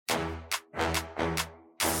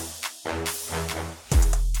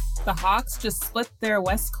The Hawks just split their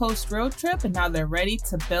West Coast road trip, and now they're ready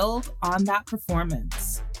to build on that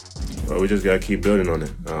performance. Well, we just got to keep building on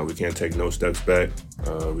it. We can't take no steps back.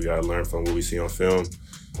 We got to learn from what we see on film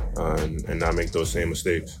and not make those same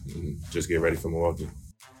mistakes. And just get ready for Milwaukee.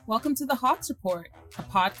 Welcome to the Hawks Report, a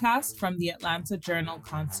podcast from the Atlanta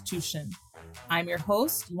Journal-Constitution. I'm your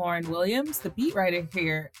host, Lauren Williams, the beat writer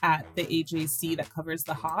here at the AJC that covers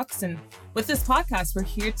the Hawks. And with this podcast, we're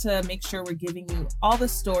here to make sure we're giving you all the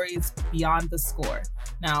stories beyond the score.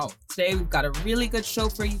 Now, today we've got a really good show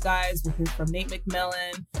for you guys. We'll hear from Nate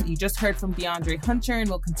McMillan. You just heard from DeAndre Hunter, and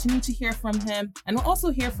we'll continue to hear from him. And we'll also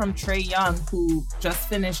hear from Trae Young, who just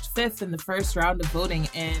finished fifth in the first round of voting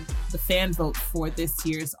in the fan vote for this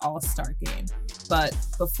year's All-Star game. But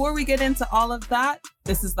before we get into all of that,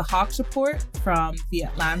 this is the Hawks Report from the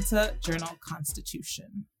Atlanta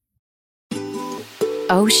Journal-Constitution.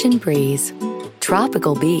 Ocean breeze,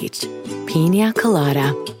 tropical beach, pina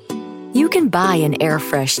colada. You can buy an air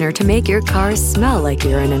freshener to make your car smell like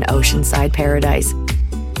you're in an oceanside paradise.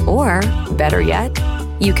 Or, better yet,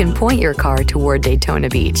 you can point your car toward Daytona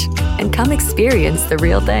Beach and come experience the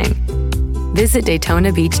real thing. Visit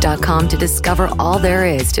DaytonaBeach.com to discover all there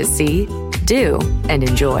is to see, do, and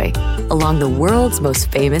enjoy along the world's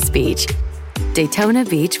most famous beach. Daytona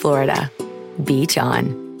Beach, Florida. Beach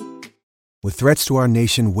on. With threats to our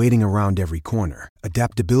nation waiting around every corner,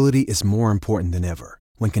 adaptability is more important than ever.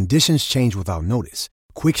 When conditions change without notice,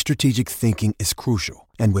 quick strategic thinking is crucial.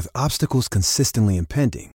 And with obstacles consistently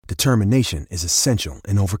impending, determination is essential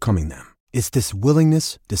in overcoming them. It's this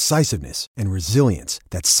willingness, decisiveness, and resilience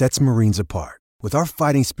that sets Marines apart. With our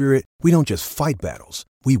fighting spirit, we don't just fight battles,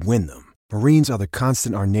 we win them. Marines are the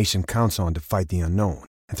constant our nation counts on to fight the unknown.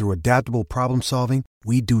 And through adaptable problem solving,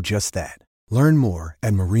 we do just that. Learn more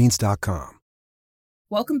at marines.com.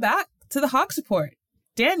 Welcome back to the Hawks Report.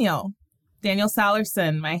 Daniel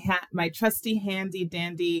Sallerson, my trusty handy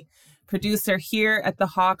dandy producer here at the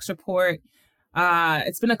Hawks Report.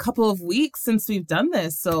 It's been a couple of weeks since we've done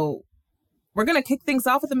this, so we're going to kick things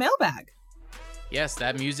off with a mailbag. Yes,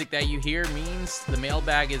 that music that you hear means the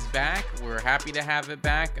mailbag is back. We're happy to have it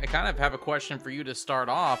back. I kind of have a question for you to start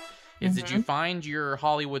off. Did you find your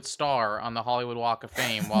Hollywood star on the Hollywood Walk of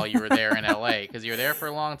Fame while you were there in LA? Because you were there for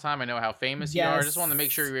a long time. I know how famous you are. I just want to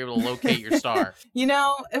make sure you were able to locate your star. You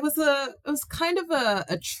know, it was kind of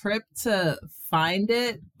a trip to find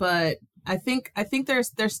it, but I think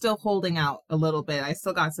they're still holding out a little bit. I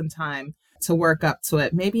still got some time to work up to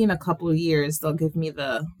it. Maybe in a couple of years, they'll give me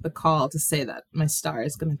the call to say that my star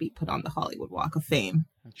is going to be put on the Hollywood Walk of Fame.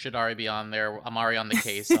 It should already be on there. I'm already on the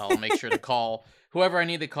case. I'll make sure to call whoever I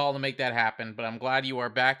need to call to make that happen. But I'm glad you are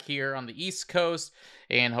back here on the East Coast,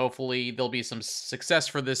 and hopefully there'll be some success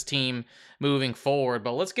for this team moving forward.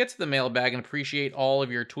 But let's get to the mailbag and appreciate all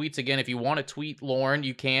of your tweets. Again, if you want to tweet Lauren,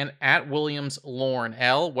 you can at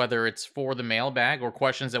WilliamsLaurenL, whether it's for the mailbag or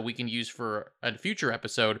questions that we can use for a future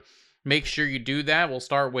episode. Make sure you do that. We'll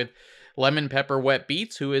start with Lemon Pepper Wet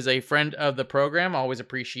Beats, who is a friend of the program. Always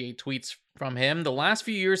appreciate tweets from him. The last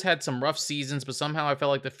few years had some rough seasons, but somehow I felt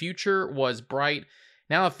like the future was bright.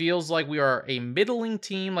 Now it feels like we are a middling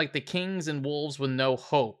team like the Kings and Wolves with no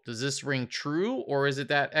hope. Does this ring true, or is it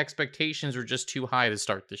that expectations were just too high to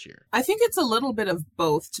start this year? I think it's a little bit of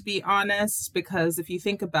both, to be honest, because if you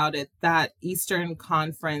think about it, that Eastern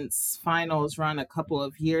Conference Finals run a couple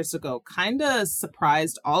of years ago kind of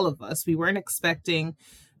surprised all of us. We weren't expecting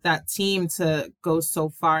that team to go so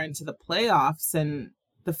far into the playoffs, and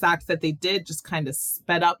the fact that they did just kind of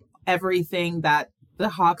sped up everything that the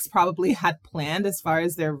Hawks probably had planned as far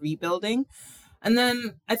as their rebuilding. And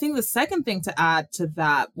then I think the second thing to add to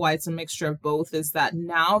that, why it's a mixture of both, is that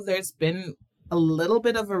now there's been a little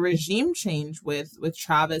bit of a regime change with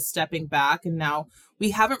Travis stepping back. And now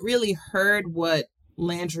we haven't really heard what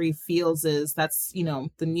Landry Fields is. That's, the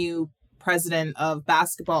new president of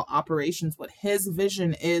basketball operations, what his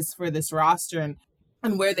vision is for this roster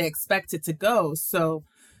and where they expect it to go. So,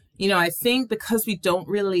 I think because we don't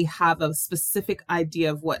really have a specific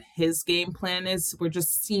idea of what his game plan is, we're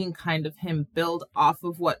just seeing kind of him build off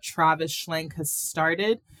of what Travis Schlenk has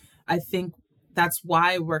started. I think that's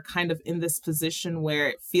why we're kind of in this position where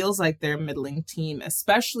it feels like they're a middling team,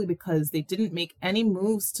 especially because they didn't make any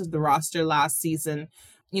moves to the roster last season,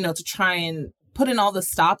 to try and put in all the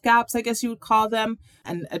stopgaps, I guess you would call them,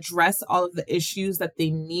 and address all of the issues that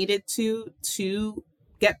they needed to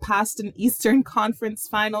get past an Eastern Conference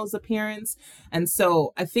Finals appearance. And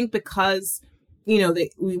so I think because,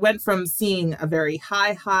 we went from seeing a very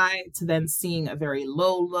high to then seeing a very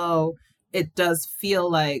low, it does feel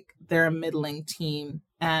like they're a middling team.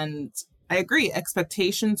 And I agree.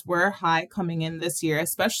 Expectations were high coming in this year,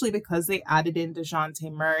 especially because they added in DeJounte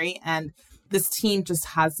Murray, and this team just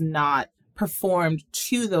has not performed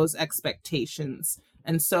to those expectations.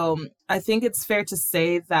 And so I think it's fair to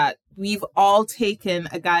say that we've all taken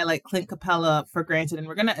a guy like Clint Capella for granted, and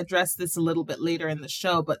we're going to address this a little bit later in the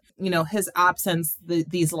show. But, his absence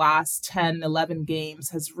these last 10, 11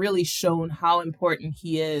 games has really shown how important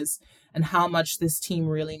he is and how much this team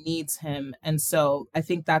really needs him. And so I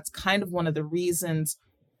think that's kind of one of the reasons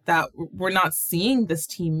that we're not seeing this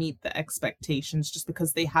team meet the expectations, just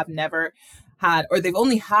because they have never had, or they've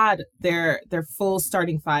only had their full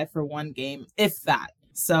starting five for one game, if that.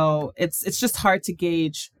 So it's just hard to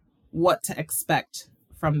gauge what to expect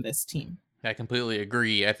from this team. I completely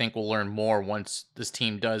agree. I think we'll learn more once this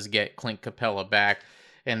team does get Clint Capella back,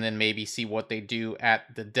 and then maybe see what they do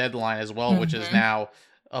at the deadline as well, which is now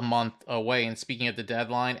a month away. And speaking of the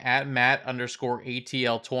deadline, at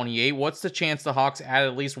Matt_ATL28, what's the chance the Hawks add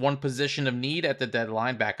at least one position of need at the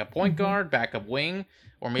deadline? Backup point guard, backup wing,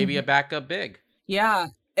 or maybe a backup big? Yeah,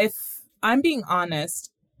 if I'm being honest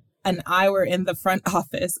and I were in the front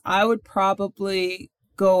office, I would probably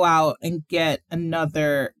go out and get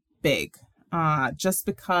another big, just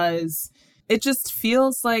because it just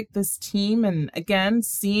feels like this team, and again,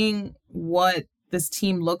 seeing what this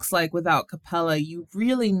team looks like without Capella, you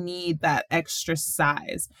really need that extra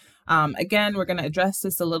size. Again, we're going to address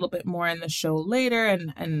this a little bit more in the show later,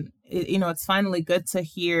 and it's finally good to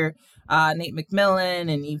hear Nate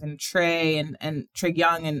McMillan and even Trey and Trae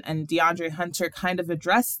Young and DeAndre Hunter kind of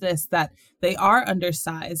address this, that they are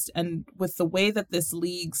undersized, and with the way that this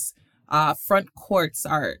league's front courts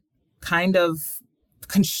are kind of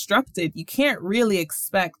constructed, you can't really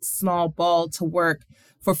expect small ball to work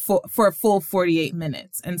for a full 48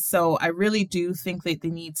 minutes. And so I really do think that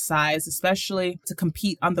they need size, especially to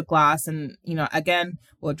compete on the glass. And, again,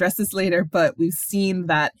 we'll address this later, but we've seen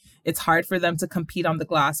that it's hard for them to compete on the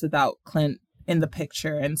glass without Clint in the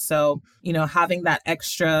picture. And so, having that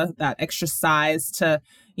extra size to,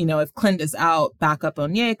 if Clint is out, back up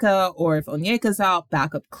Onyeka, or if Onyeka's out,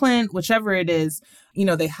 back up Clint, whichever it is,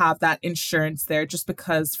 they have that insurance there, just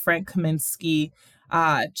because Frank Kaminsky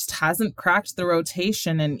just hasn't cracked the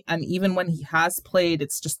rotation. And even when he has played,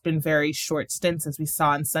 it's just been very short stints, as we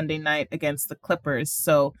saw on Sunday night against the Clippers.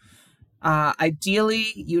 So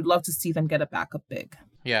ideally, you'd love to see them get a backup big.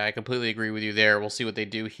 Yeah, I completely agree with you there. We'll see what they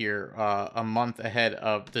do here a month ahead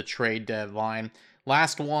of the trade deadline.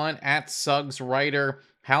 Last one, at Suggs Writer.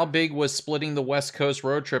 How big was splitting the West Coast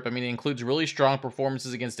road trip? I mean, it includes really strong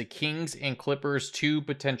performances against the Kings and Clippers, two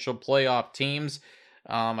potential playoff teams.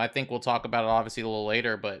 I think we'll talk about it obviously a little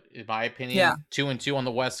later, but in my opinion, 2-2 on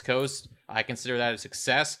the West Coast, I consider that a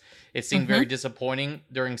success. It seemed very disappointing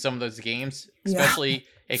during some of those games, especially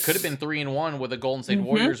it could have been 3-1 with a Golden State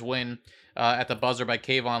Warriors win at the buzzer by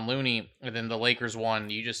Kayvon Looney, and then the Lakers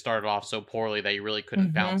won. You just started off so poorly that you really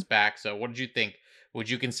couldn't bounce back. So what did you think? Would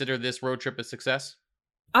you consider this road trip a success?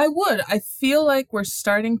 I would. I feel like we're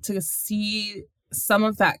starting to see some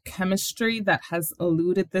of that chemistry that has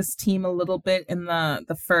eluded this team a little bit in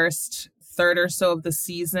the first third or so of the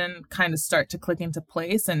season kind of start to click into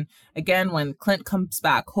place. And again, when Clint comes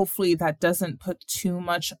back, hopefully that doesn't put too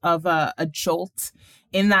much of a jolt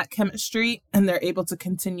in that chemistry, and they're able to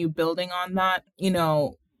continue building on that.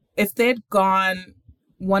 If they'd gone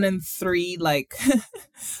 1-3, like,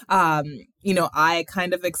 I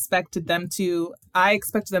kind of expected them to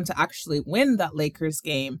actually win that Lakers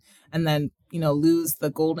game and then, lose the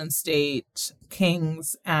Golden State,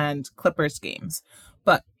 Kings, and Clippers games.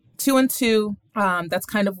 But 2-2, that's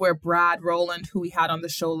kind of where Brad Rowland, who we had on the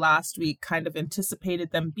show last week, kind of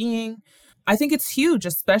anticipated them being. I think it's huge,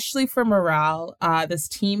 especially for morale. This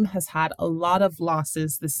team has had a lot of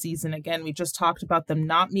losses this season. Again, we just talked about them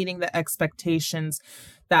not meeting the expectations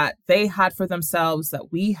that they had for themselves,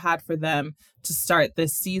 that we had for them to start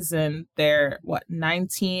this season. They're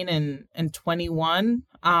 19 and 21.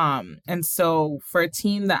 And so for a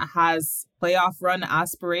team that has playoff run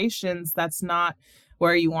aspirations, that's not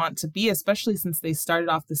where you want to be, especially since they started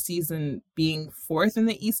off the season being fourth in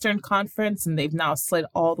the Eastern Conference, and they've now slid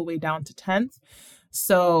all the way down to 10th.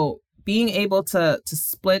 So being able to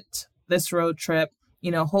split this road trip,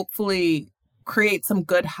 hopefully create some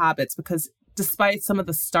good habits, because despite some of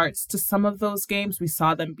the starts to some of those games, we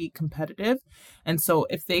saw them be competitive. And so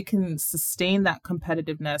if they can sustain that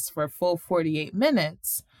competitiveness for a full 48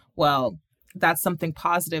 minutes, well, that's something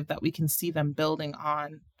positive that we can see them building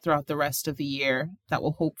on throughout the rest of the year that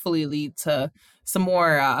will hopefully lead to some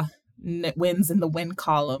more wins in the win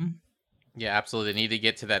column. Yeah, absolutely. They need to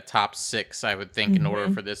get to that top 6, I would think, in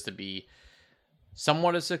order for this to be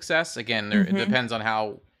somewhat a success. Again, it depends on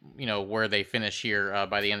how where they finish here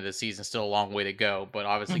by the end of the season. Still a long way to go, but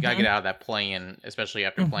obviously got to get out of that play-in, especially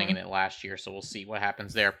after playing in it last year. So we'll see what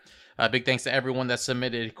happens there. Big thanks to everyone that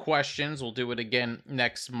submitted questions. We'll do it again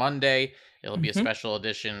next Monday. It'll be a special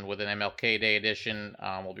edition with an MLK Day edition.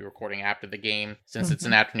 We'll be recording after the game since it's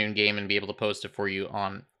an afternoon game and be able to post it for you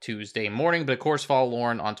on Tuesday morning. But of course, follow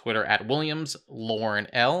Lauren on Twitter at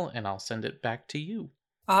WilliamsLaurenL, and I'll send it back to you.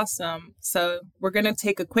 Awesome. So we're going to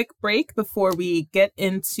take a quick break before we get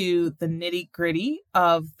into the nitty gritty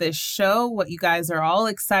of this show, what you guys are all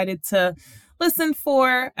excited to listen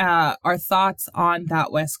for, our thoughts on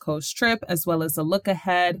that West Coast trip, as well as a look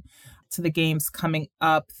ahead to the games coming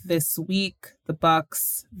up this week, the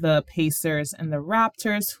Bucks, the Pacers, and the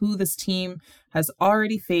Raptors, who this team has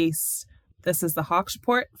already faced. This is the Hawks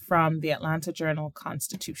Report from the Atlanta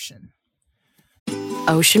Journal-Constitution.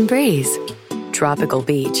 Ocean breeze, tropical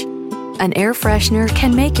beach. An air freshener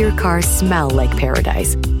can make your car smell like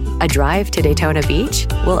paradise. A drive to Daytona Beach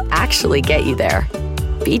will actually get you there.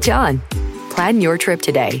 Beach on. Plan your trip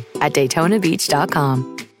today at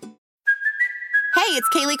DaytonaBeach.com. Hey, it's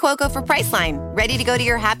Kaylee Cuoco for Priceline. Ready to go to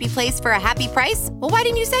your happy place for a happy price? Well, why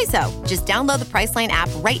didn't you say so? Just download the Priceline app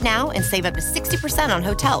right now and save up to 60% on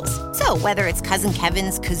hotels. So whether it's Cousin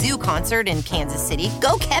Kevin's Kazoo Concert in Kansas City,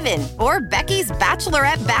 go Kevin, or Becky's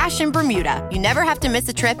Bachelorette Bash in Bermuda, you never have to miss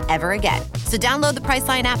a trip ever again. So download the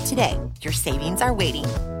Priceline app today. Your savings are waiting.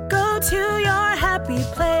 Go to your happy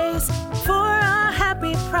place for a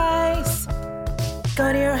happy price.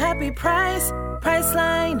 Go to your happy price,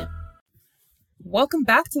 Priceline. Welcome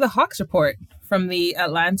back to the Hawks Report from the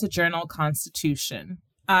Atlanta Journal-Constitution.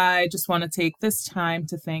 I just want to take this time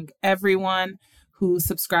to thank everyone who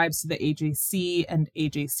subscribes to the AJC and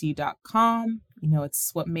AJC.com.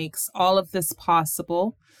 It's what makes all of this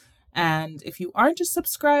possible. And if you aren't a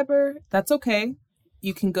subscriber, that's okay.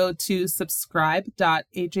 You can go to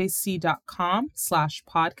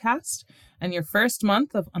subscribe.ajc.com/podcast, and your first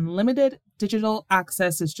month of unlimited digital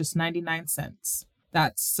access is just 99 cents.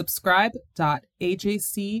 That's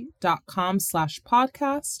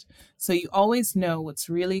subscribe.ajc.com/podcast, so you always know what's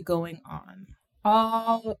really going on.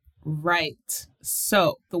 All right.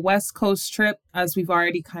 So the West Coast trip, as we've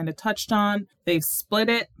already kind of touched on, they've split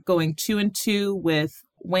it, going 2-2 with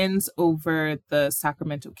wins over the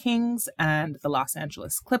Sacramento Kings and the Los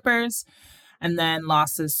Angeles Clippers, and then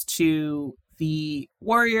losses to the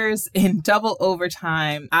Warriors in double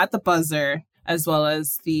overtime at the buzzer, as well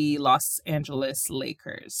as the Los Angeles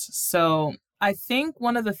Lakers. So I think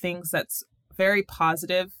one of the things that's very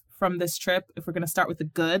positive from this trip, if we're going to start with the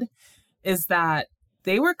good, is that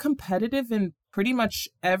they were competitive in pretty much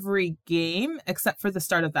every game except for the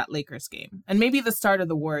start of that Lakers game and maybe the start of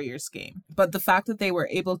the Warriors game. But the fact that they were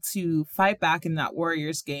able to fight back in that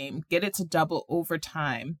Warriors game, get it to double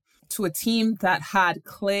overtime to a team that had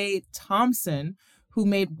Klay Thompson, who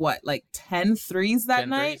made 10 threes that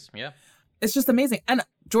night? Threes, yeah. It's just amazing. And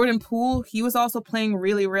Jordan Poole, he was also playing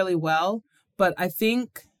really, really well. But I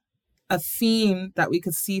think a theme that we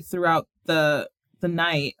could see throughout the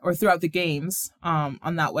night or throughout the games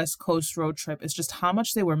on that West Coast road trip is just how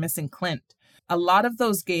much they were missing Clint. A lot of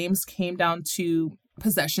those games came down to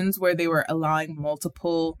possessions where they were allowing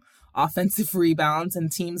multiple offensive rebounds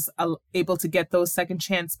and teams able to get those second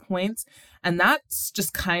chance points. And that's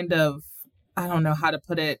just kind of, I don't know how to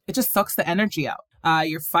put it. It just sucks the energy out.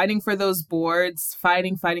 You're fighting for those boards,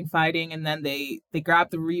 fighting, and then they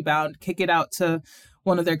grab the rebound, kick it out to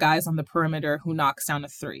one of their guys on the perimeter who knocks down a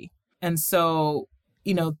three. And so,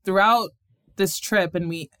 throughout this trip, and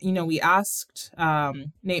we asked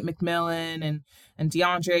Nate McMillan and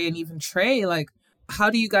DeAndre and even Trey, how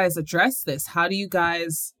do you guys address this? How do you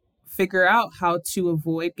guys figure out how to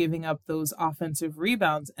avoid giving up those offensive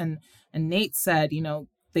rebounds? And Nate said,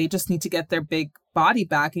 they just need to get their big body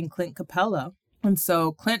back in Clint Capella. And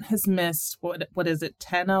so Clint has missed, what is it,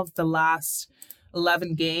 10 of the last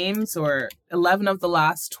 11 games or 11 of the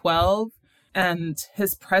last 12. And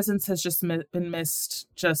his presence has just been missed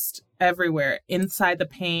just everywhere, inside the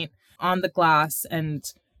paint, on the glass. And,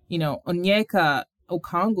 Onyeka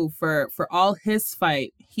Okongwu, for all his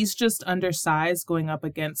fight, he's just undersized going up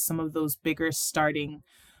against some of those bigger starting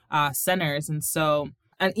centers. And so,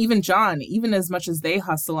 and even John, even as much as they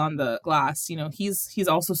hustle on the glass, he's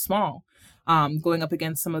also small. Going up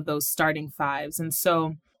against some of those starting fives. And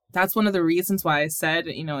so that's one of the reasons why I said,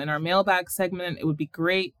 in our mailbag segment, it would be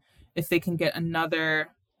great if they can get another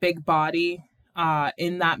big body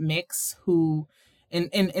in that mix who in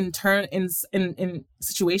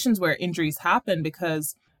situations where injuries happen,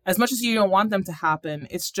 because as much as you don't want them to happen,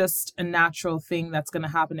 it's just a natural thing that's going to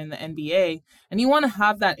happen in the NBA. And you want to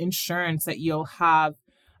have that insurance that you'll have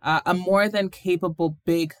a more than capable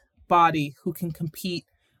big body who can compete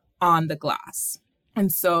on the glass.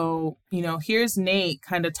 And so, here's Nate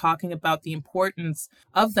kind of talking about the importance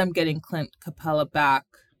of them getting Clint Capella back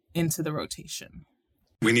into the rotation.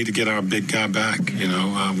 We need to get our big guy back.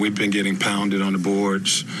 We've been getting pounded on the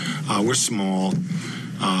boards. We're small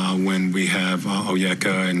when we have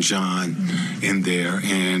Onyeka and John in there.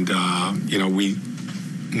 And, we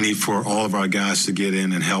need for all of our guys to get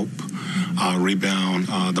in and help rebound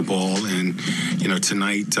the ball. And,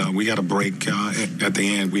 tonight we got a break at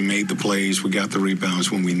the end. We made the plays. We got the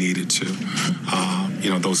rebounds when we needed to,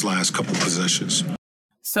 those last couple possessions.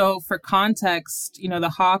 So for context, the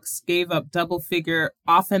Hawks gave up double-figure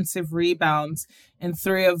offensive rebounds in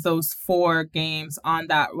 3 of those 4 games on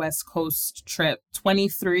that West Coast trip.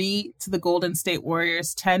 23 to the Golden State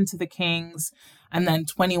Warriors, 10 to the Kings, and then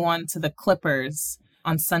 21 to the Clippers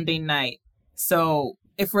on Sunday night. So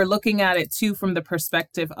if we're looking at it, too, from the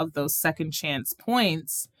perspective of those second chance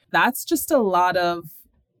points, that's just a lot of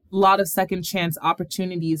second chance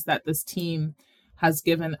opportunities that this team has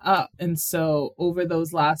given up. And so over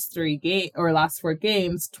those last 4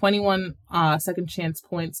 games, 21 second chance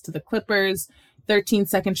points to the Clippers, 13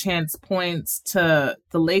 second chance points to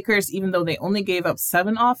the Lakers, even though they only gave up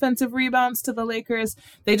 7 offensive rebounds to the Lakers.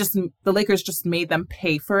 The Lakers just made them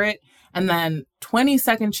pay for it. And then 20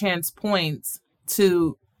 second chance points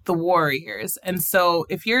to the Warriors. And so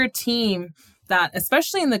if you're a team that,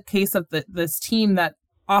 especially in the case of this team that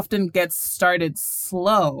often gets started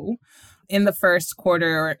slow in the first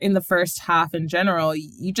quarter or in the first half in general,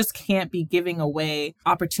 you just can't be giving away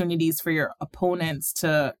opportunities for your opponents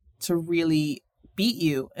to really beat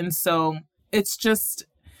you. And so it's just,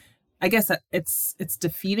 I guess it's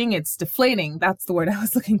defeating, it's deflating. That's the word I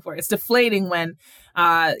was looking for. It's deflating when,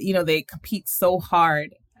 they compete so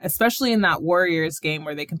hard, especially in that Warriors game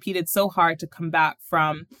where they competed so hard to come back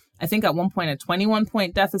from, I think at one point, a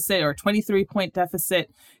 21-point deficit or 23-point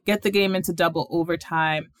deficit, get the game into double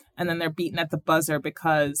overtime, and then they're beaten at the buzzer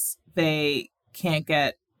because they can't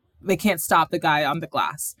stop the guy on the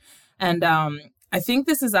glass. And I think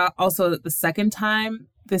this is also the second time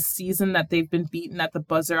this season that they've been beaten at the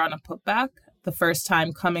buzzer on a putback. The first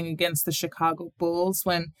time coming against the Chicago Bulls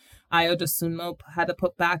when Ayo Dosunmu had a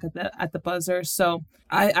putback at the buzzer. So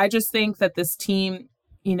I just think that this team,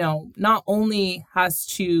 not only has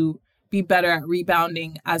to be better at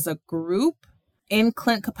rebounding as a group in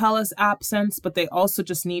Clint Capella's absence, but they also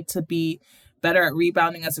just need to be better at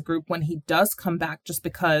rebounding as a group when he does come back, just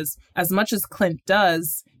because as much as Clint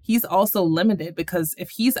does, he's also limited because if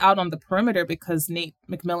he's out on the perimeter because Nate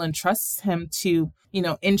McMillan trusts him to,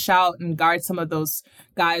 inch out and guard some of those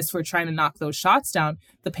guys who are trying to knock those shots down,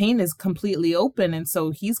 the paint is completely open. And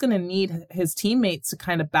so he's going to need his teammates to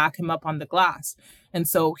kind of back him up on the glass. And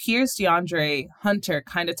so here's DeAndre Hunter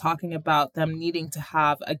kind of talking about them needing to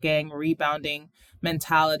have a gang rebounding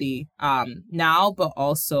mentality now, but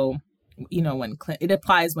also, when it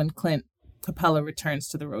applies when Clint Capella returns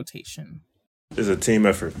to the rotation. It's a team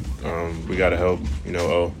effort. We got to help.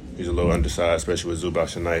 He's a little undersized, especially with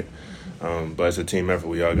Zubac tonight. But it's a team effort.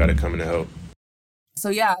 We all got to come in and help. So,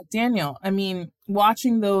 yeah, Daniel,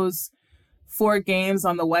 watching those 4 games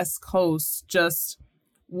on the West Coast, just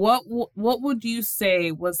what would you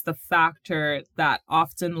say was the factor that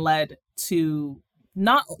often led to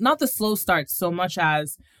not the slow start so much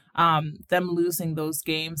as them losing those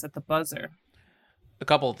games at the buzzer? A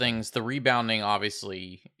couple of things. The rebounding,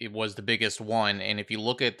 obviously, it was the biggest one. And if you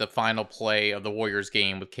look at the final play of the Warriors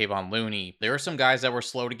game with Kevon Looney, there were some guys that were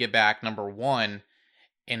slow to get back, number 1.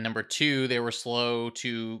 And number 2, they were slow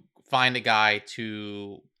to find a guy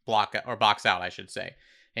to block or box out, I should say.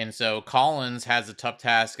 And so Collins has a tough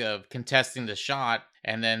task of contesting the shot.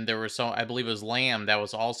 And then there was I believe it was Lamb that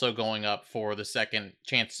was also going up for the second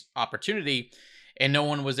chance opportunity. And no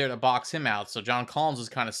one was there to box him out. So John Collins was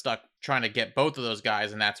kind of stuck trying to get both of those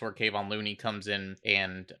guys, and that's where Kevon Looney comes in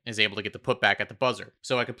and is able to get the putback at the buzzer.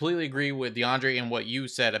 So I completely agree with DeAndre and what you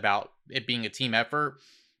said about it being a team effort,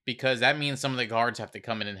 because that means some of the guards have to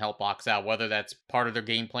come in and help box out, whether that's part of their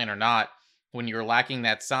game plan or not. When you're lacking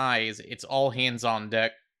that size, it's all hands on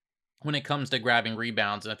deck when it comes to grabbing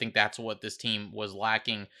rebounds, and I think that's what this team was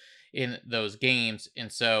lacking in those games.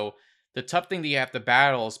 And so the tough thing that you have to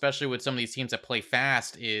battle, especially with some of these teams that play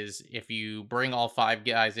fast, is if you bring all 5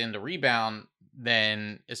 guys in to rebound,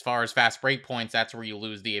 then as far as fast break points, that's where you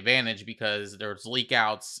lose the advantage because there's leak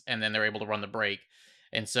outs and then they're able to run the break.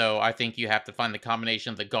 And so I think you have to find the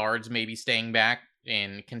combination of the guards maybe staying back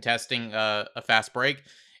and contesting a fast break,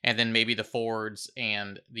 and then maybe the forwards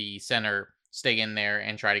and the center stay in there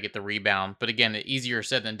and try to get the rebound. But again, easier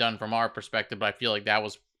said than done from our perspective, but I feel like that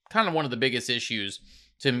was kind of one of the biggest issues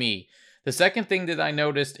to me. The second thing that I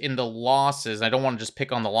noticed in the losses, I don't want to just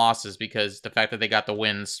pick on the losses because the fact that they got the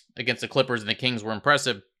wins against the Clippers and the Kings were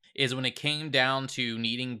impressive, is when it came down to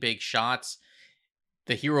needing big shots,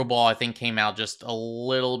 the hero ball, I think, came out just a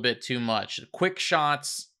little bit too much. Quick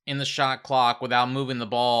shots in the shot clock without moving the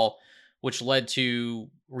ball, which led to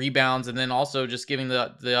rebounds and then also just giving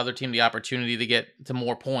the other team the opportunity to get to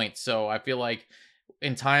more points. So I feel like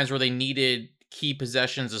in times where they needed key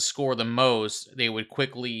possessions to score the most, they would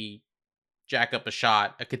quickly jack up a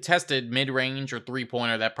shot, a contested mid-range or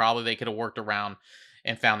three-pointer that probably they could have worked around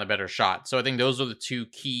and found a better shot. So I think those are the two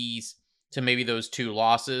keys to maybe those two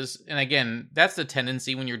losses. And again, that's the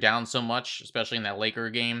tendency when you're down so much, especially in that Laker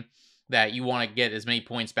game, that you want to get as many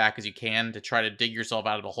points back as you can to try to dig yourself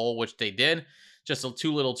out of the hole, which they did. Just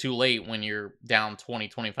too little too late when you're down 20,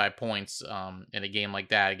 25 points in a game like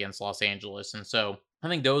that against Los Angeles. And so I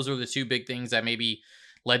think those are the two big things that maybe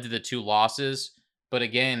led to the two losses. But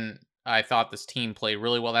again, I thought this team played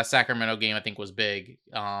really well. That Sacramento game, I think, was big.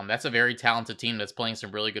 That's a very talented team that's playing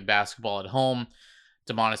some really good basketball at home.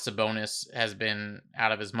 Domantas Sabonis has been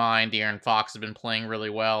out of his mind. De'Aaron Fox has been playing really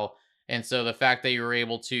well. And so the fact that you were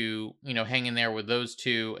able to, hang in there with those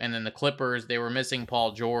two, and then the Clippers, they were missing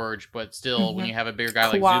Paul George, but still, when you have a bigger guy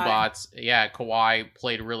like Zubats, Kawhi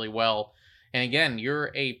played really well. And again,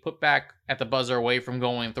 you're a putback at the buzzer away from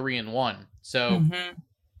going 3-1. So,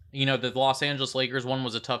 the Los Angeles Lakers one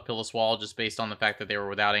was a tough pill to swallow just based on the fact that they were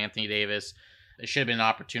without Anthony Davis. It should have been an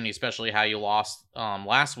opportunity, especially how you lost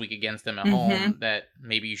last week against them at home, that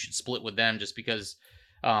maybe you should split with them just because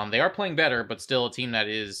they are playing better, but still a team that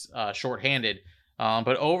is shorthanded.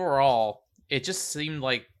 But overall, it just seemed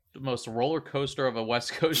like the most roller coaster of a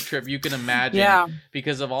West Coast trip you can imagine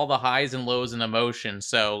because of all the highs and lows and emotion.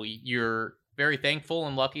 So you're very thankful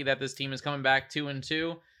and lucky that this team is coming back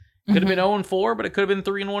 2-2. Could have been 0-4, but it could have been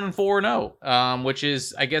 3-1 and 4-0, which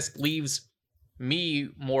is, I guess, leaves me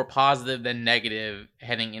more positive than negative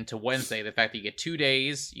heading into Wednesday. The fact that you get 2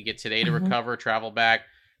 days, you get today to recover, travel back,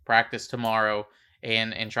 practice tomorrow,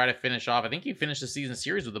 and try to finish off. I think you finished the season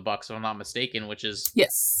series with the Bucks, if I'm not mistaken, which is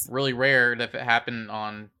really rare to happen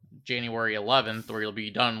on January 11th, where you'll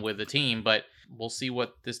be done with the team. But we'll see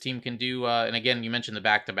what this team can do. And again, you mentioned the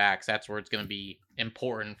back-to-backs. That's where it's going to be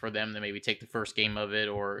important for them to maybe take the first game of it.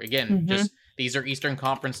 Or again, just these are Eastern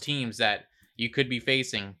Conference teams that you could be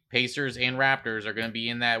facing. Pacers and Raptors are going to be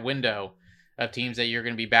in that window of teams that you're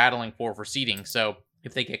going to be battling for seeding. So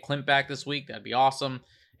if they get Clint back this week, that'd be awesome.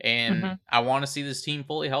 And I want to see this team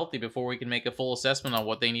fully healthy before we can make a full assessment on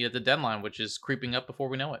what they need at the deadline, which is creeping up before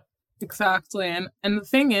we know it. Exactly. And the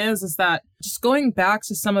thing is that just going back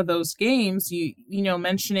to some of those games, you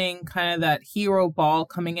mentioning kind of that hero ball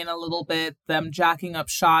coming in a little bit, them jacking up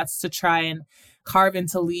shots to try and carve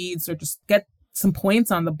into leads or just get some points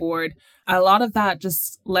on the board. A lot of that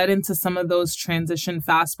just led into some of those transition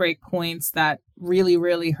fast break points that really,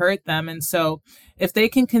 really hurt them. And so if they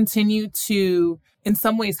can continue to, in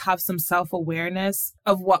some ways, have some self-awareness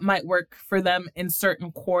of what might work for them in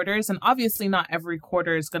certain quarters, and obviously not every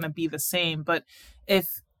quarter is going to be the same, but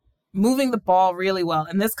if moving the ball really well,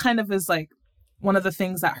 and this kind of is like one of the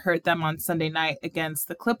things that hurt them on Sunday night against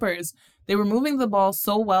the Clippers, they were moving the ball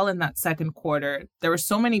so well in that second quarter. There were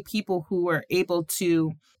so many people who were able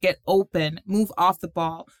to get open, move off the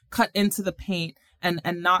ball, cut into the paint, and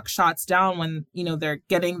knock shots down when, they're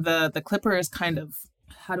getting the Clippers kind of,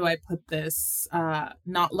 how do I put this,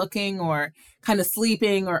 not looking or kind of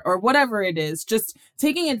sleeping or whatever it is, just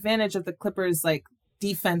taking advantage of the Clippers, like,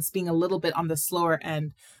 defense being a little bit on the slower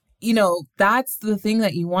end. That's the thing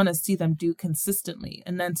that you want to see them do consistently.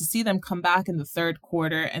 And then to see them come back in the third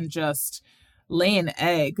quarter and just lay an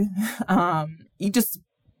egg, you just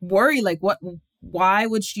worry, like, why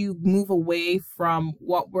would you move away from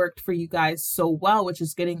what worked for you guys so well, which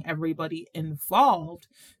is getting everybody involved,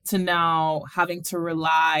 to now having to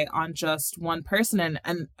rely on just one person?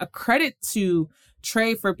 And a credit to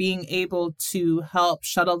Trey for being able to help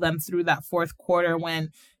shuttle them through that fourth quarter when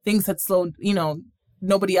things had slowed,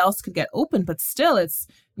 nobody else could get open, but still it's,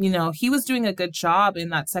 he was doing a good job in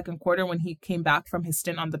that second quarter when he came back from his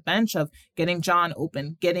stint on the bench of getting John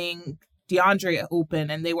open, getting DeAndre open,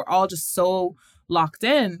 and they were all just so locked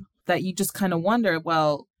in that you just kind of wonder,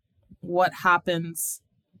 well, what happens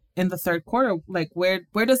in the third quarter? Like, where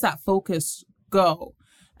does that focus go?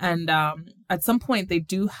 And at some point they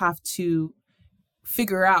do have to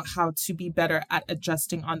figure out how to be better at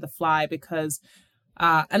adjusting on the fly, because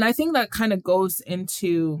and I think that kind of goes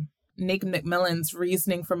into Nate McMillan's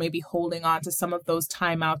reasoning for maybe holding on to some of those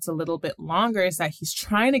timeouts a little bit longer, is that he's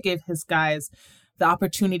trying to give his guys the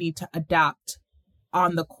opportunity to adapt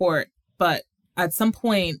on the court. But at some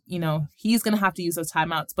point, he's going to have to use those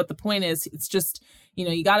timeouts. But the point is, it's just,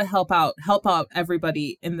 you got to help out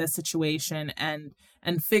everybody in this situation and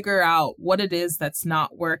figure out what it is that's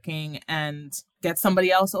not working and get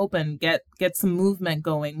somebody else open, get some movement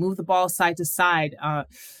going, move the ball side to side.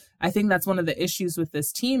 I think that's one of the issues with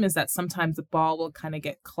this team is that sometimes the ball will kind of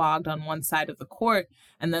get clogged on one side of the court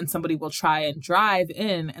and then somebody will try and drive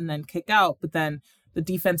in and then kick out, but then the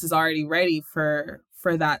defense is already ready for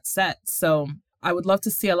that set. So I would love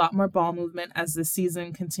to see a lot more ball movement as the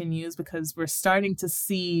season continues because we're starting to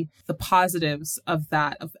see the positives of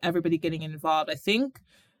that, of everybody getting involved. I think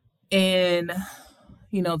in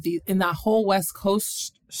that whole West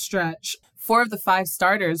Coast stretch, 4 of the 5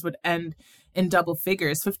 starters would end in double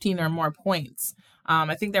figures, 15 or more points.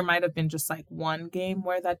 I think there might have been just like one game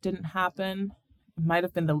where that didn't happen. It might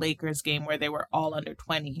have been the Lakers game where they were all under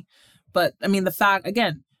 20. But I mean, the fact,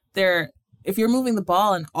 again, if you're moving the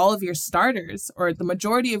ball and all of your starters or the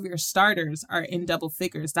majority of your starters are in double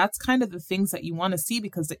figures, that's kind of the things that you want to see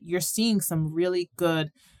because you're seeing some really good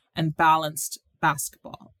and balanced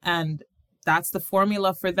basketball. And that's the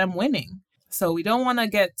formula for them winning. So we don't want to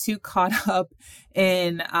get too caught up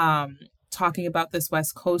in talking about this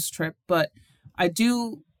West Coast trip, but I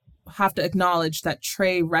do have to acknowledge that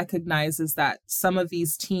Trae recognizes that some of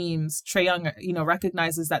these teams, Trae Young,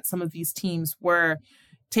 recognizes that some of these teams were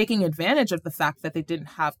taking advantage of the fact that they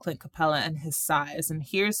didn't have Clint Capella and his size. And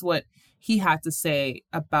here's what he had to say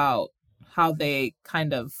about how they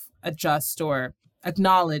kind of adjust or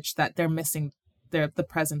acknowledge that they're missing the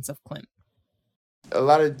presence of Clint. A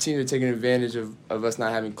lot of teams are taking advantage of us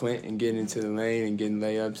not having Clint and getting into the lane and getting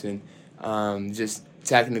layups and just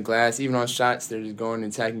attacking the glass. Even on shots, they're just going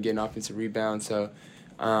and attacking, getting offensive rebounds. So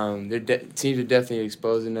teams are definitely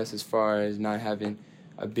exposing us as far as not having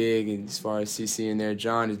a big, and as far as CC in there.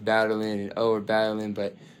 John is battling and O are battling,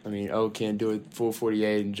 but, O can't do it full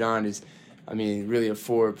 48, and John is, really a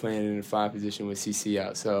 4 playing in the 5 position with CC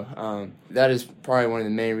out. So that is probably one of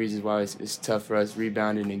the main reasons why it's tough for us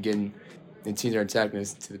rebounding and teams are attacking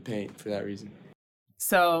us to the paint for that reason.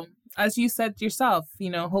 So, as you said yourself,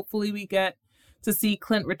 hopefully we get to see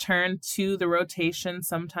Clint return to the rotation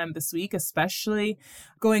sometime this week, especially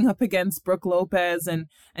going up against Brook Lopez and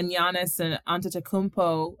Giannis and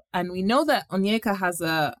Antetokounmpo. And we know that Onyeka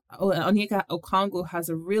Okongwu has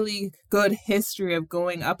a really good history of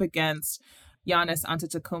going up against Giannis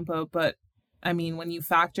Antetokounmpo. But, when you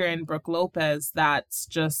factor in Brook Lopez, that's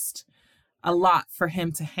just a lot for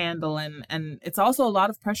him to handle. And it's also a lot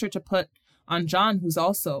of pressure to put on John, who's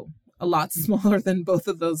also a lot smaller than both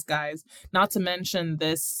of those guys. Not to mention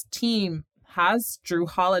this team has Drew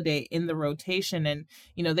Holiday in the rotation. And,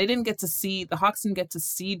 the Hawks didn't get to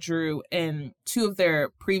see Drew in 2 of their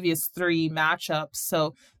previous 3 matchups.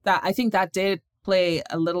 So I think that did play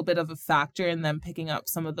a little bit of a factor in them picking up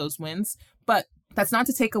some of those wins. But that's not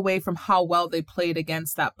to take away from how well they played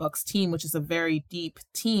against that Bucks team, which is a very deep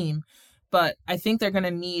team. But I think they're going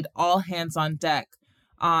to need all hands on deck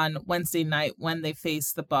on Wednesday night when they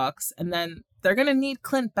face the Bucks. And then they're going to need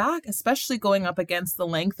Clint back, especially going up against the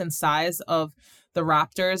length and size of the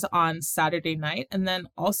Raptors on Saturday night. And then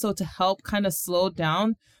also to help kind of slow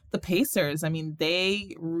down the Pacers.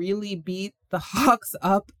 They really beat the Hawks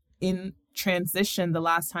up in transition the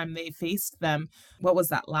last time they faced them. What was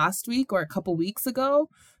that, last week or a couple weeks ago?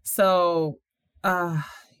 So,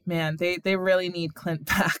 man, they really need Clint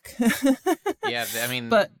back. Yeah,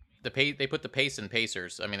 but they put the pace in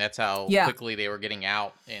Pacers. That's how quickly they were getting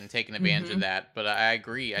out and taking advantage of that. But I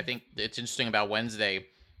agree. I think it's interesting about Wednesday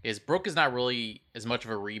is Brook is not really as much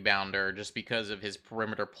of a rebounder just because of his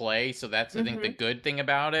perimeter play. So that's, I think, the good thing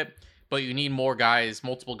about it. But you need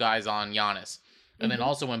multiple guys on Giannis. And then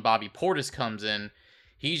also when Bobby Portis comes in,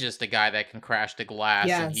 he's just a guy that can crash the glass.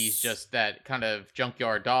 Yes. And he's just that kind of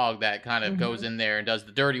junkyard dog that kind of goes in there and does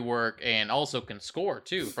the dirty work and also can score,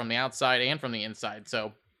 too, from the outside and from the inside.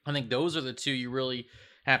 So I think those are the 2 you really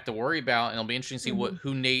have to worry about. And it'll be interesting to see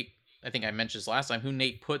who Nate, I think I mentioned this last time, who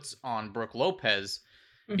Nate puts on Brook Lopez,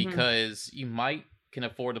 because you can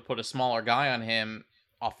afford to put a smaller guy on him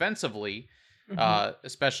offensively,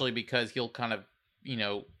 especially because he'll kind of,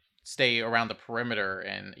 stay around the perimeter,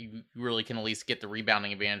 and you really can at least get the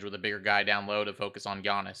rebounding advantage with a bigger guy down low to focus on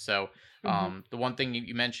Giannis. So the one thing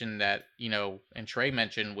you mentioned that, and Trae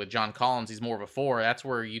mentioned with John Collins, he's more of a 4. That's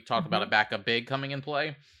where you talk about a backup big coming in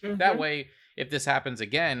play. That way, if this happens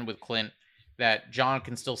again with Clint, that John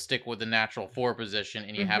can still stick with the natural 4 position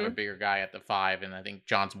and you have a bigger guy at the 5. And I think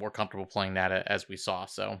John's more comfortable playing that as we saw.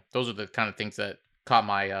 So those are the kind of things that caught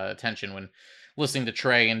my attention when listening to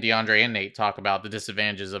Trae and DeAndre and Nate talk about the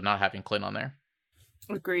disadvantages of not having Clint on there.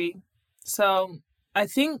 Agree. So I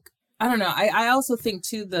think I don't know. I also think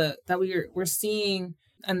too that we're seeing,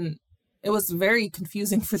 and it was very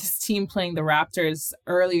confusing for this team playing the Raptors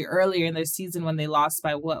earlier in their season when they lost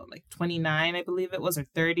by 29, I believe it was, or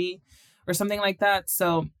 30 or something like that.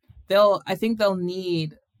 So I think they'll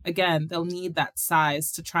need that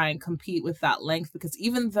size to try and compete with that length, because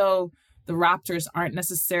even though the Raptors aren't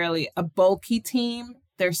necessarily a bulky team,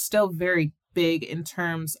 they're still very big in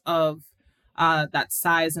terms of that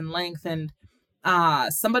size and length. And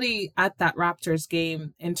somebody at that Raptors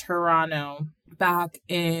game in Toronto back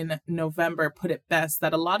in November put it best,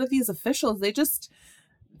 that a lot of these officials,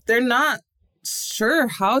 they're not sure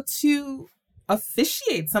how to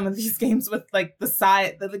officiate some of these games with like the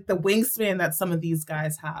size, the wingspan that some of these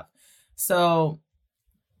guys have. So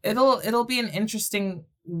it'll be an interesting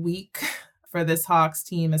week for this Hawks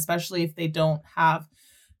team, especially if they don't have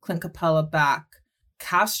Clint Capella back.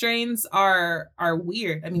 Calf strains are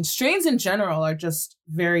weird. I mean, strains in general are just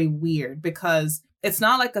very weird, because it's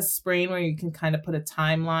not like a sprain where you can kind of put a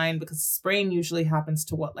timeline, because sprain usually happens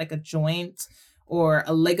to like a joint or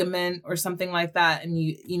a ligament or something like that. And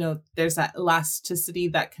you know, there's that elasticity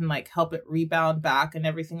that can like help it rebound back and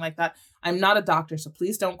everything like that. I'm not a doctor, so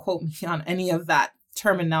please don't quote me on any of that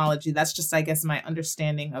terminology. That's just, I guess, my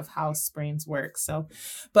understanding of how sprains work. So,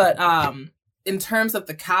 but in terms of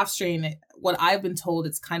the calf strain, what I've been told,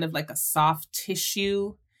 it's kind of like a soft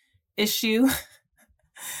tissue issue.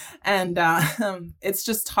 And it's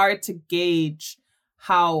just hard to gauge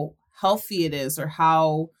how healthy it is or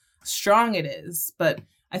how strong it is. But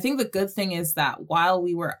I think the good thing is that while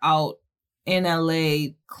we were out in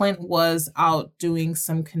LA, Clint was out doing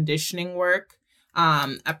some conditioning work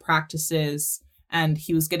at practices, and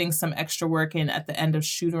he was getting some extra work in at the end of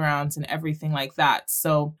shoot-arounds and everything like that.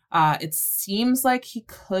 So it seems like he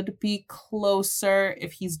could be closer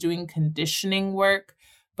if he's doing conditioning work.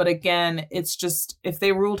 But again, it's just, if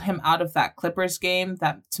they ruled him out of that Clippers game,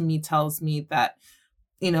 that to me tells me that,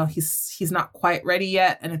 you know, he's not quite ready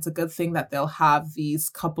yet. And it's a good thing that they'll have these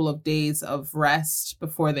couple of days of rest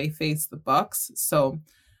before they face the Bucks. So,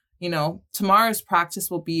 you know, tomorrow's practice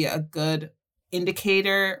will be a good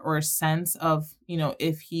indicator or sense of, you know,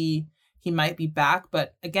 if he might be back.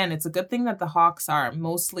 But again, it's a good thing that the Hawks are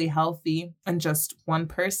mostly healthy and just one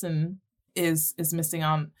person is missing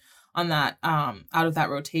on that out of that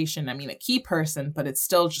rotation. I mean, a key person, but it's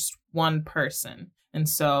still just one person. And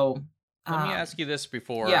so let me ask you this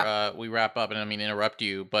before we wrap up, and I mean interrupt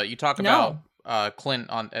you, but you talk about Clint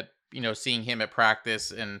seeing him at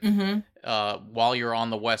practice and while you're on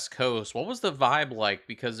the West Coast. What was the vibe like?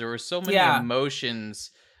 Because there were so many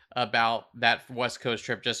emotions about that West Coast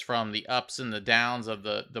trip, just from the ups and the downs of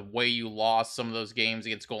the way you lost some of those games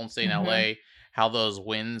against Golden State and LA, how those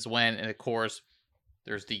wins went, and of course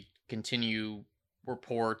there's the continue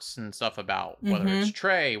reports and stuff about whether it's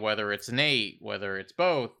Trey, whether it's Nate, whether it's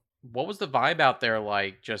both. What was the vibe out there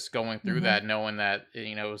like, just going through that, knowing that,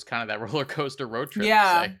 you know, it was kind of that roller coaster road trip?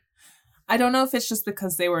 Yeah. I don't know if it's just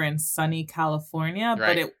because they were in sunny California,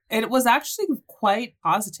 but it was actually quite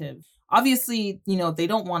positive. Obviously, you know, they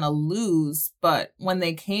don't want to lose, but when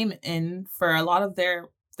they came in for a lot of their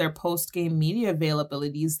post-game media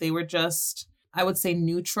availabilities, they were just, I would say,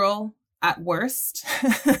 neutral at worst.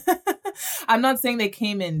 I'm not saying they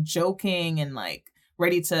came in joking and like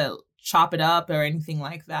ready to chop it up or anything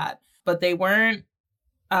like that, but they weren't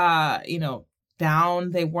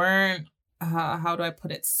down. They weren't how do I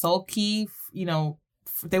put it, sulky. You know,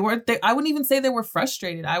 I wouldn't even say they were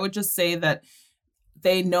frustrated. I would just say that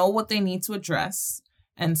they know what they need to address,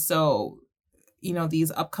 and so, you know,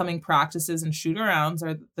 these upcoming practices and shoot-arounds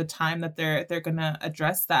are the time that they're gonna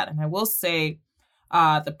address that. And I will say,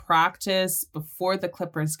 the practice before the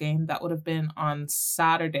Clippers game, that would have been on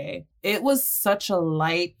Saturday, it was such a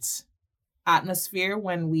light atmosphere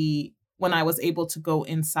when I was able to go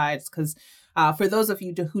inside, because for those of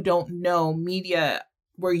you who don't know, media,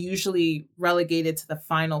 we're usually relegated to the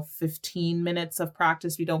final 15 minutes of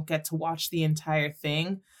practice. We don't get to watch the entire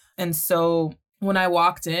thing. And so when I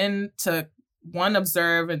walked in to, one,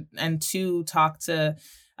 observe and two, talk to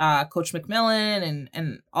Coach McMillan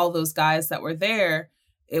and all those guys that were there,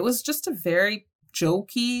 it was just a very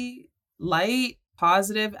jokey, light,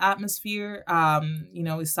 positive atmosphere. You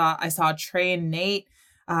know, I saw Trey and Nate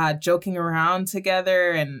joking around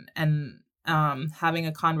together and having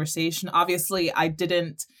a conversation. Obviously, I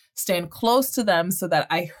didn't stand close to them so that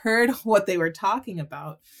I heard what they were talking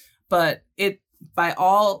about, but it, by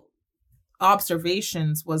all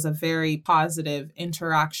observations, was a very positive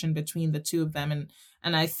interaction between the two of them.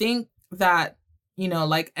 And I think that, you know,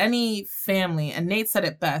 like any family, and Nate said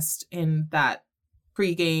it best in that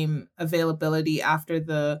pregame availability after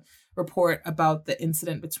the report about the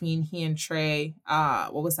incident between he and Trey.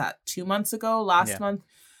 What was that? 2 months ago? Last month?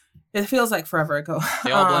 It feels like forever ago.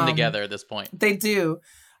 They all blend together at this point. They do.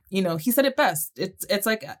 You know, he said it best. It's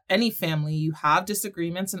like any family. You have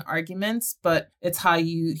disagreements and arguments, but it's how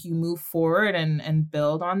you move forward and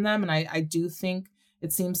build on them. And I do think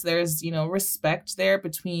it seems there's, you know, respect there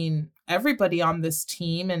between everybody on this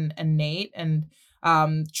team and Nate. And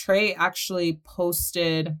Trey actually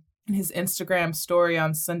posted in his Instagram story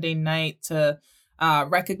on Sunday night to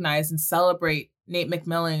recognize and celebrate Nate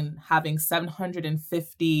McMillan having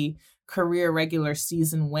 750 career regular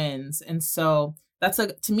season wins. And so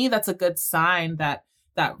to me, that's a good sign that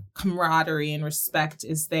camaraderie and respect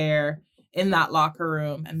is there in that locker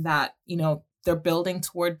room, and that, you know, they're building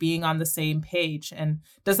toward being on the same page. And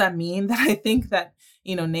does that mean that I think that,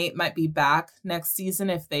 you know, Nate might be back next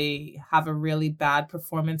season if they have a really bad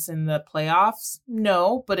performance in the playoffs?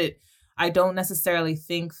 No, but I don't necessarily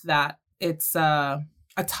think that it's a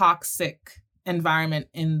toxic environment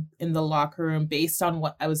in the locker room based on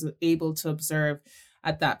what I was able to observe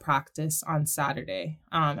at that practice on Saturday.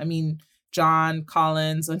 I mean, John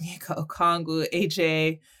Collins, Onyeka Okongwu,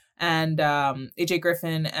 AJ, and AJ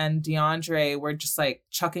Griffin and DeAndre were just like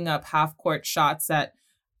chucking up half court shots at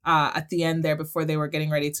the end there before they were getting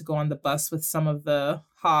ready to go on the bus with some of the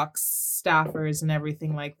Hawks staffers and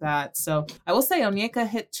everything like that. So I will say Onyeka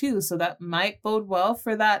hit 2, so that might bode well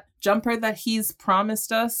for that jumper that he's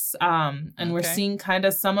promised us. And we're seeing kind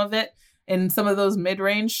of some of it in some of those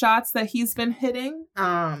mid-range shots that he's been hitting.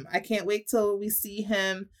 I can't wait till we see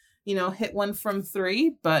him, you know, hit one from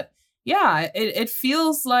 3. But yeah, it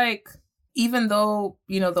feels like, even though,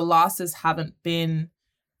 you know, the losses haven't been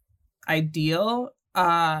ideal,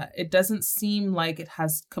 it doesn't seem like it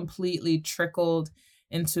has completely trickled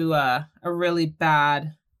into a really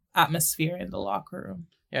bad atmosphere in the locker room.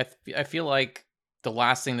 Yeah, I feel like the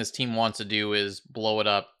last thing this team wants to do is blow it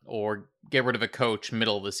up or get rid of a coach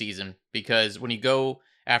middle of the season, because when you go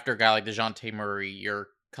after a guy like DeJounte Murray, you're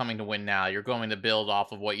coming to win now. You're going to build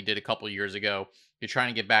off of what you did a couple years ago. You're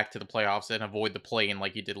trying to get back to the playoffs and avoid the play-in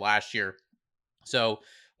like you did last year. So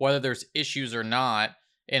whether there's issues or not,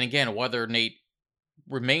 and again, whether Nate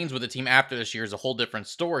remains with the team after this year is a whole different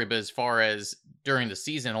story. But as far as during the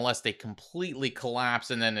season, unless they completely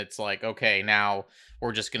collapse and then it's like, okay, now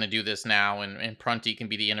we're just going to do this now, and Prunty can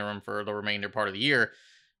be the interim for the remainder part of the year.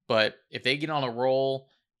 But if they get on a roll,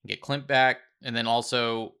 get Clint back, and then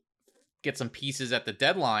also get some pieces at the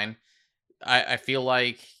deadline, I feel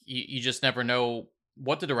like you just never know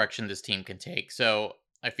what the direction this team can take. So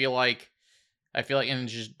I feel like and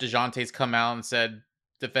DeJounte's come out and said,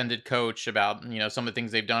 defended coach about, you know, some of the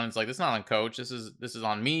things they've done. It's like, this is not on coach. This is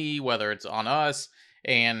on me, whether it's on us.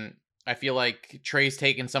 And I feel like Trey's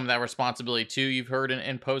taken some of that responsibility too. You've heard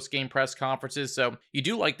in post-game press conferences. So you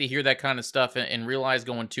do like to hear that kind of stuff and realize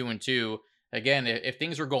going 2-2. Again, if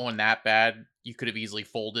things were going that bad, you could have easily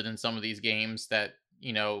folded in some of these games that,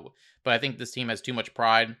 you know, but I think this team has too much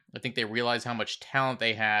pride. I think they realize how much talent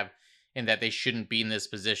they have and that they shouldn't be in this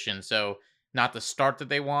position. So not the start that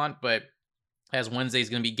they want, but as Wednesday's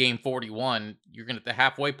going to be game 41, you're going to, the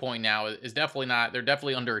halfway point now is definitely not, they're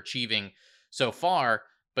definitely underachieving so far,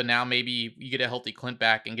 but now maybe you get a healthy Clint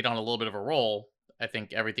back and get on a little bit of a roll. I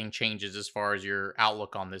think everything changes as far as your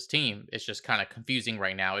outlook on this team. It's just kind of confusing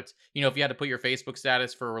right now. It's, you know, if you had to put your Facebook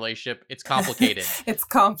status for a relationship, it's complicated. It's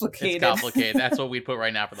complicated. It's complicated. That's what we'd put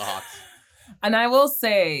right now for the Hawks. And I will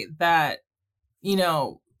say that, you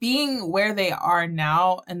know, being where they are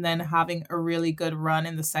now and then having a really good run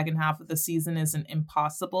in the second half of the season isn't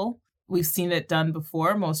impossible. We've seen it done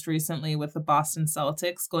before, most recently with the Boston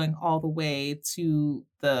Celtics going all the way to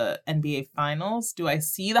the NBA Finals. Do I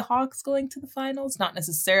see the Hawks going to the finals? Not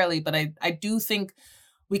necessarily, but I do think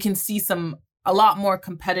we can see a lot more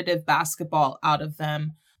competitive basketball out of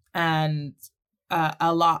them and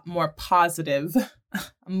a lot more positive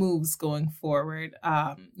moves going forward.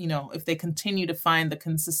 You know, if they continue to find the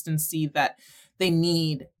consistency that they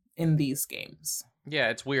need in these games. Yeah,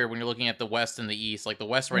 it's weird when you're looking at the West and the East. Like the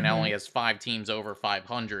West right now only has 5 teams over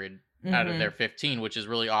 500 out of their 15, which is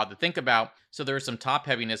really odd to think about. So there's some top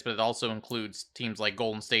heaviness, but it also includes teams like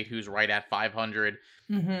Golden State, who's right at 500,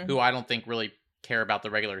 who I don't think really care about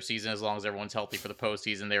the regular season. As long as everyone's healthy for the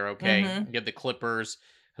postseason, they're okay. You have the Clippers,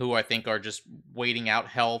 who I think are just waiting out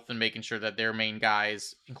health and making sure that their main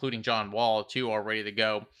guys, including John Wall, too, are ready to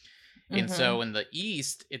go. And so in the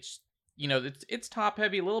East, it's, you know, it's top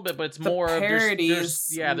heavy a little bit, but it's the more of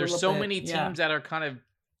there's so many teams that are kind of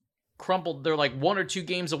crumpled. They're like 1 or 2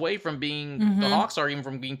 games away from being the Hawks are even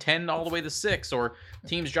from being 10 all the way to 6, or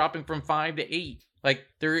teams dropping from 5 to 8. like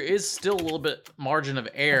there is still a little bit margin of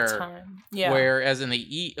error. Yeah. Whereas in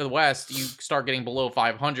the West, you start getting below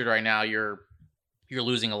 500 right now, you're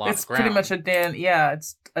losing a lot of ground. It's pretty much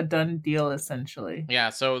it's a done deal essentially. Yeah.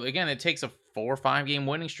 So again, it takes a 4 or 5 game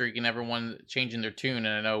winning streak and everyone changing their tune.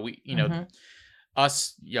 And I know we're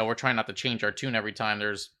trying not to change our tune every time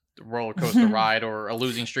there's a roller coaster ride or a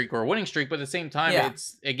losing streak or a winning streak. But at the same time,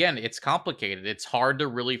 it's complicated. It's hard to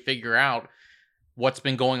really figure out what's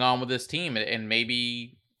been going on with this team, and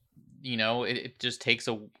maybe it just takes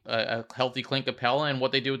a healthy Clint Capella and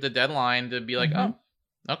what they do with the deadline to be like, oh,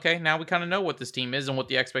 okay, now we kind of know what this team is and what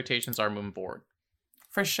the expectations are moving forward.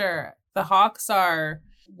 For sure. The Hawks are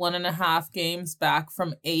 1.5 games back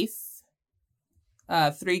from 8th,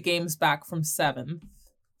 3 games back from 7th.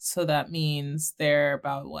 So that means they're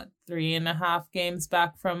about 3.5 games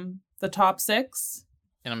back from the top 6.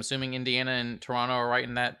 And I'm assuming Indiana and Toronto are right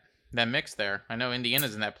in that mix there. I know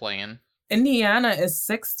Indiana's in that play-in. Indiana is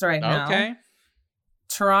 6th right now. Okay.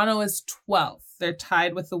 Toronto is 12th. They're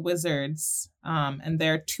tied with the Wizards, and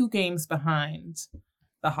they're 2 games behind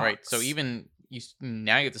the Hawks. Right. So even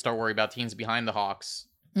now you have to start worrying about teams behind the Hawks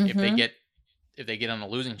if they get on a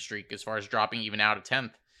losing streak as far as dropping even out of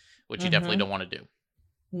 10th, which you definitely don't want to do.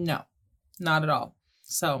 No, not at all.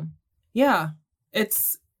 So yeah, the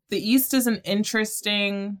East is an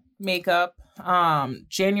interesting makeup.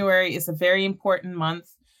 January is a very important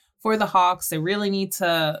month for the Hawks. They really need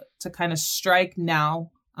to kind of strike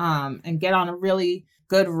now and get on a really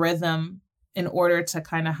good rhythm in order to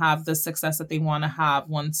kind of have the success that they want to have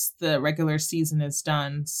once the regular season is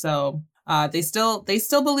done. So they still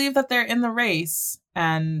believe that they're in the race,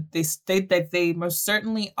 and they state that they most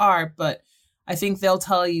certainly are. But I think they'll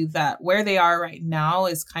tell you that where they are right now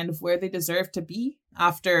is kind of where they deserve to be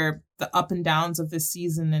after the up and downs of this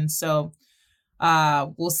season. And so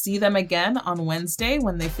we'll see them again on Wednesday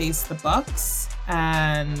when they face the Bucks.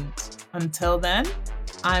 And until then,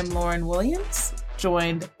 I'm Lauren Williams,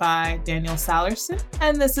 joined by Daniel Sallerson,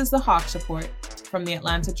 and this is the Hawks Report from the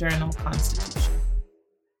Atlanta Journal-Constitution.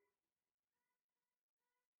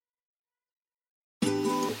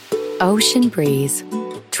 Ocean breeze,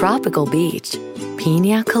 tropical beach,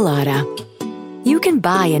 pina colada. You can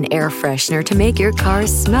buy an air freshener to make your car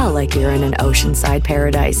smell like you're in an oceanside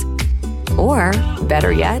paradise. Or,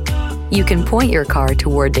 better yet, you can point your car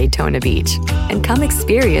toward Daytona Beach and come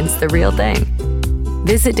experience the real thing.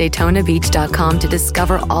 Visit DaytonaBeach.com to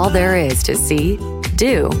discover all there is to see,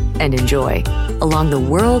 do, and enjoy along the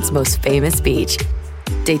world's most famous beach.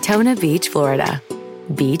 Daytona Beach, Florida.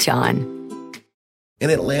 Beach on. In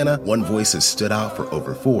Atlanta, one voice has stood out for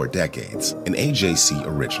over 4 decades. An AJC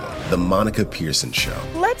original, The Monica Pearson Show.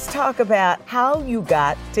 Let's talk about how you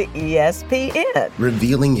got to ESPN.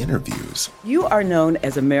 Revealing interviews. You are known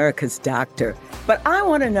as America's doctor, but I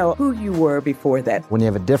want to know who you were before that. When you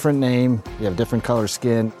have a different name, you have different color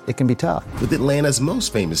skin, it can be tough. With Atlanta's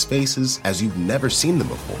most famous faces as you've never seen them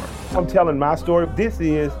before. I'm telling my story. This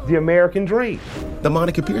is the American dream. The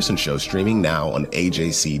Monica Pearson Show, streaming now on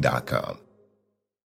AJC.com.